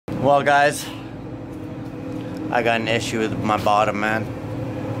Well guys, I got an issue with my bottom, man.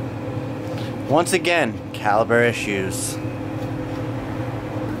 Once again, caliber issues.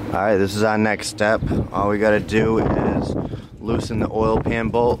 Alright, this is our next step. All we gotta do is loosen the oil pan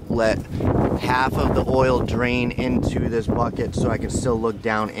bolt, let half of the oil drain into this bucket so I can still look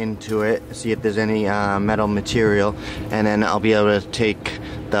down into it, see if there's any metal material, and then I'll be able to take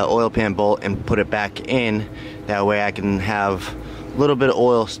the oil pan bolt and put it back in. That way I can have a little bit of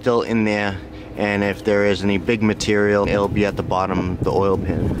oil still in there, and if there is any big material, it'll be at the bottom of the oil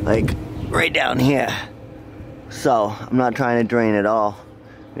pan, like right down here. So I'm not trying to drain it all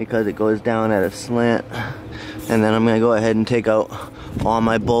because it goes down at a slant. And then I'm gonna go ahead and take out all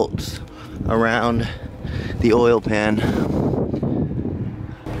my bolts around the oil pan.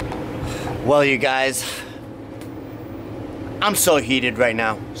 Well, you guys, I'm so heated right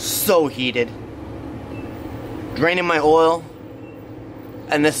now, so heated. Draining my oil,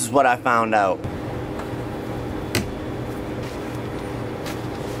 and this is what I found out.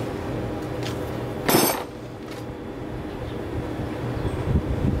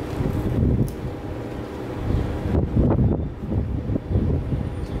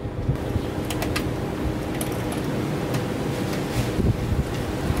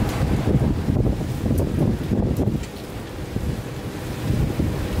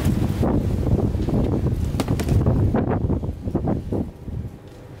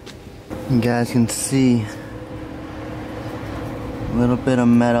 You guys can see a little bit of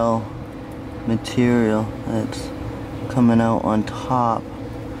metal material that's coming out on top,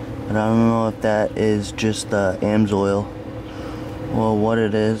 but I don't know if that is just the AMSOIL or what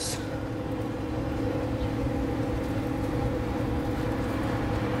it is.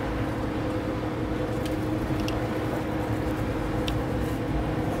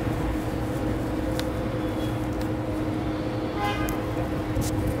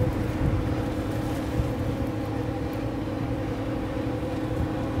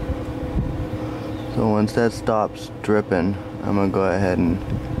 So once that stops dripping, I'm gonna go ahead and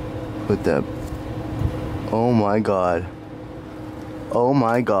put that. Oh my god. Oh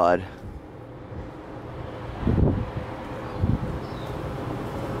my god.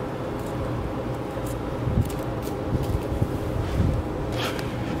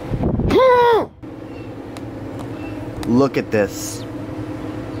 Look at this.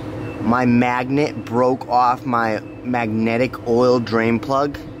 My magnet broke off my magnetic oil drain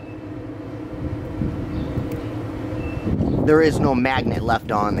plug. There is no magnet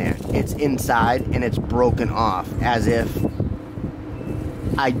left on there. It's inside and it's broken off as if,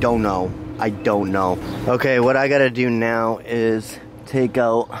 I don't know. Okay, what I gotta do now is take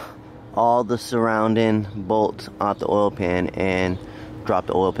out all the surrounding bolts off the oil pan and drop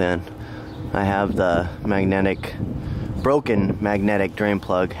the oil pan. I have the broken magnetic drain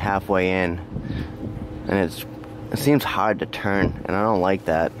plug halfway in, and it seems hard to turn, and I don't like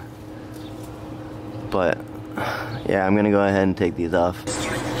that. But yeah, I'm gonna go ahead and take these off.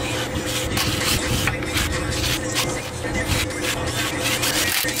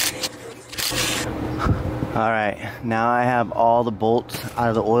 Alright, now I have all the bolts out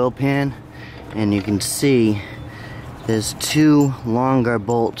of the oil pan, and you can see there's two longer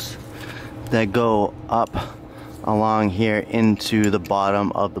bolts that go up along here into the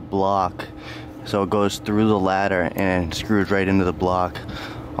bottom of the block. So it goes through the ladder and screws right into the block,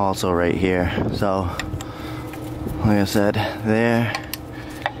 also right here. So like I said, there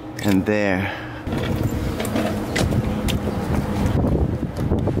and there.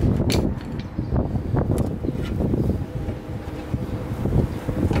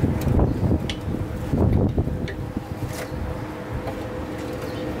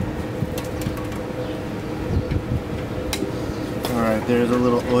 Alright, there's a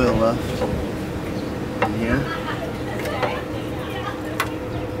little oil left in here.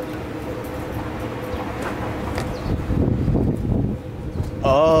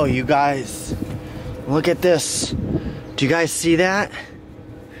 Oh, you guys, look at this. Do you guys see that?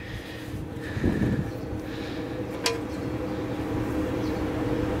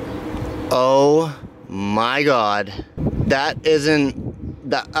 Oh my god. That isn't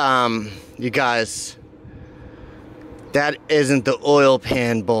the, you guys, that isn't the oil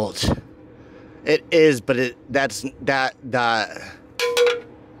pan bolt. It is, but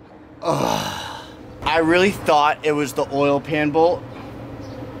oh. I really thought it was the oil pan bolt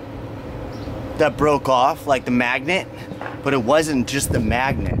that broke off, like the magnet, but it wasn't just the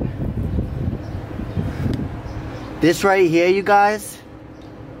magnet. This right here, you guys,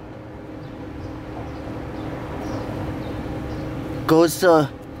 goes to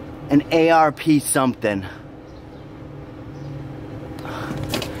an ARP something.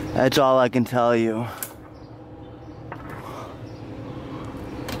 That's all I can tell you.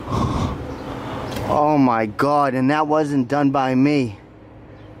 Oh my God, and that wasn't done by me.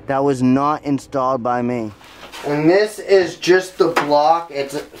 That was not installed by me. And this is just the block.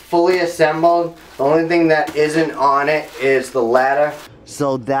 It's fully assembled. The only thing that isn't on it is the ladder.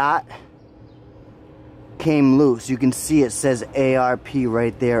 So that came loose. You can see it says ARP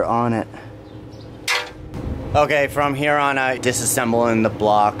right there on it. Okay, from here on out, disassembling the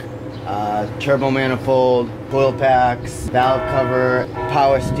block. Turbo manifold, coil packs, valve cover,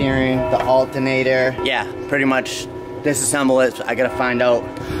 power steering, the alternator. Yeah, pretty much disassemble it. I gotta find out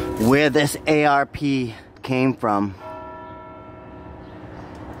where this ARP came from.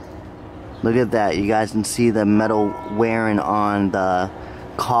 Look at that. You guys can see the metal wearing on the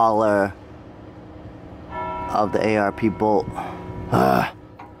collar of the ARP bolt.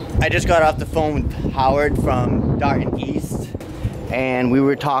 I just got off the phone with Howard from Darton East, and we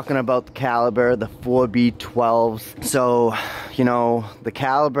were talking about the caliber, the 4B12s. So, you know, the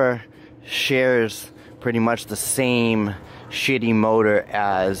caliber shares pretty much the same shitty motor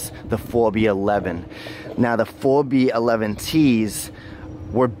as the 4B11. Now the 4B11Ts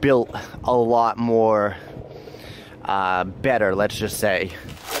were built a lot more better, let's just say.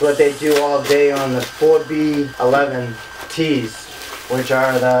 What they do all day on the 4B11Ts, which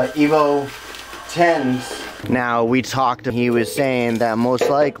are the Evo 10s. Now we talked, he was saying that most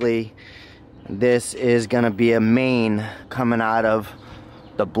likely this is gonna be a main coming out of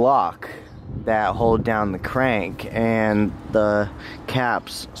the block that hold down the crank and the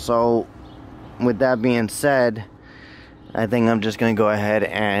caps. So with that being said, I think I'm just gonna go ahead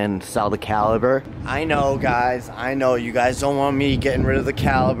and sell the caliber. I know guys, I know you guys don't want me getting rid of the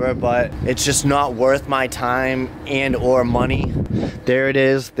caliber, but it's just not worth my time and or money. There it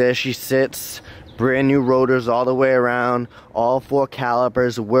is, there she sits. Brand new rotors all the way around. All 4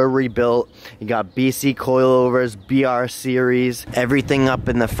 calipers were rebuilt. You got BC coilovers, BR series. Everything up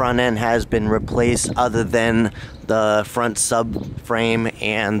in the front end has been replaced other than the front subframe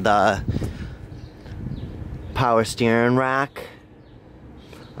and the power steering rack.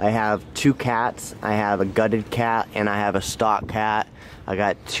 I have 2 cats. I have a gutted cat and I have a stock cat. I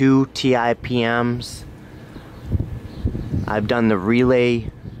got 2 TIPMs. I've done the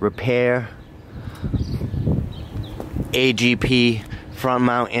relay repair. AGP front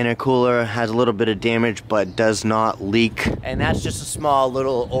mount intercooler has a little bit of damage but does not leak. And that's just a small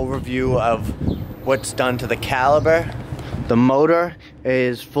little overview of what's done to the caliber. The motor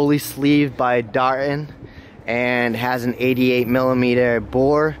is fully sleeved by Darton and has an 88mm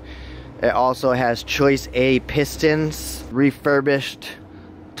bore. It also has Choice A pistons, refurbished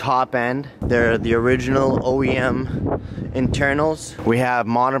top end. They're the original OEM internals. We have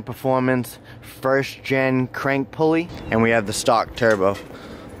Modern Performance first gen crank pulley, and we have the stock turbo.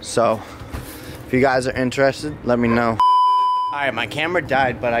 So if you guys are interested, let me know. Alright, my camera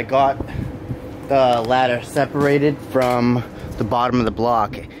died, but I got the ladder separated from the bottom of the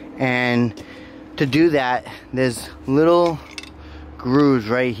block, and to do that there's little grooves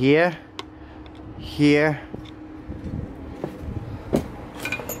right here,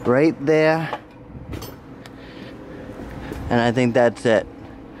 right there, and I think that's it.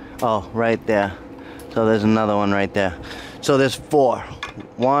 Oh, right there. So there's another one right there. So there's 4.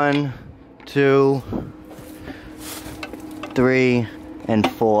 1, 2, 3,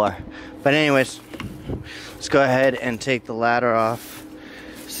 and 4. But anyways, let's go ahead and take the ladder off.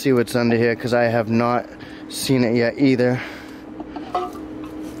 See what's under here, because I have not seen it yet either.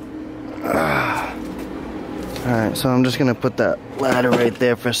 Alright, so I'm just gonna put that ladder right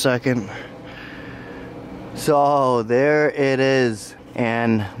there for a second. So there it is.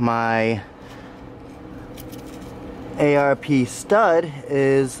 And my ARP stud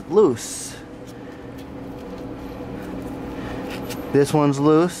is loose. This one's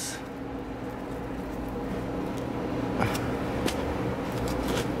loose.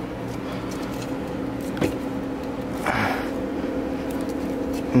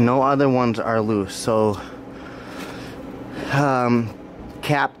 No other ones are loose. So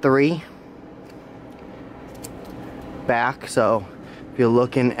cap 3 back. So if you're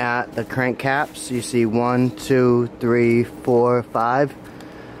looking at the crank caps, you see 1, 2, 3, 4, 5.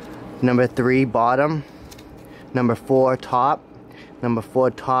 Number 3 bottom. Number 4 top. Number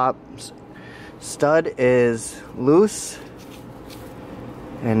 4 top stud is loose.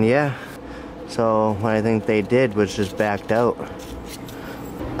 And yeah, so what I think they did was just backed out.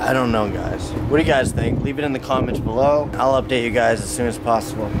 I don't know, guys. What do you guys think? Leave it in the comments below. I'll update you guys as soon as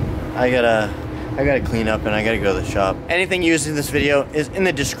possible. I gotta clean up and I gotta go to the shop. Anything used in this video is in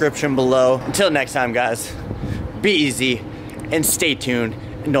the description below. Until next time, guys, be easy and stay tuned.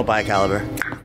 And don't buy a caliber.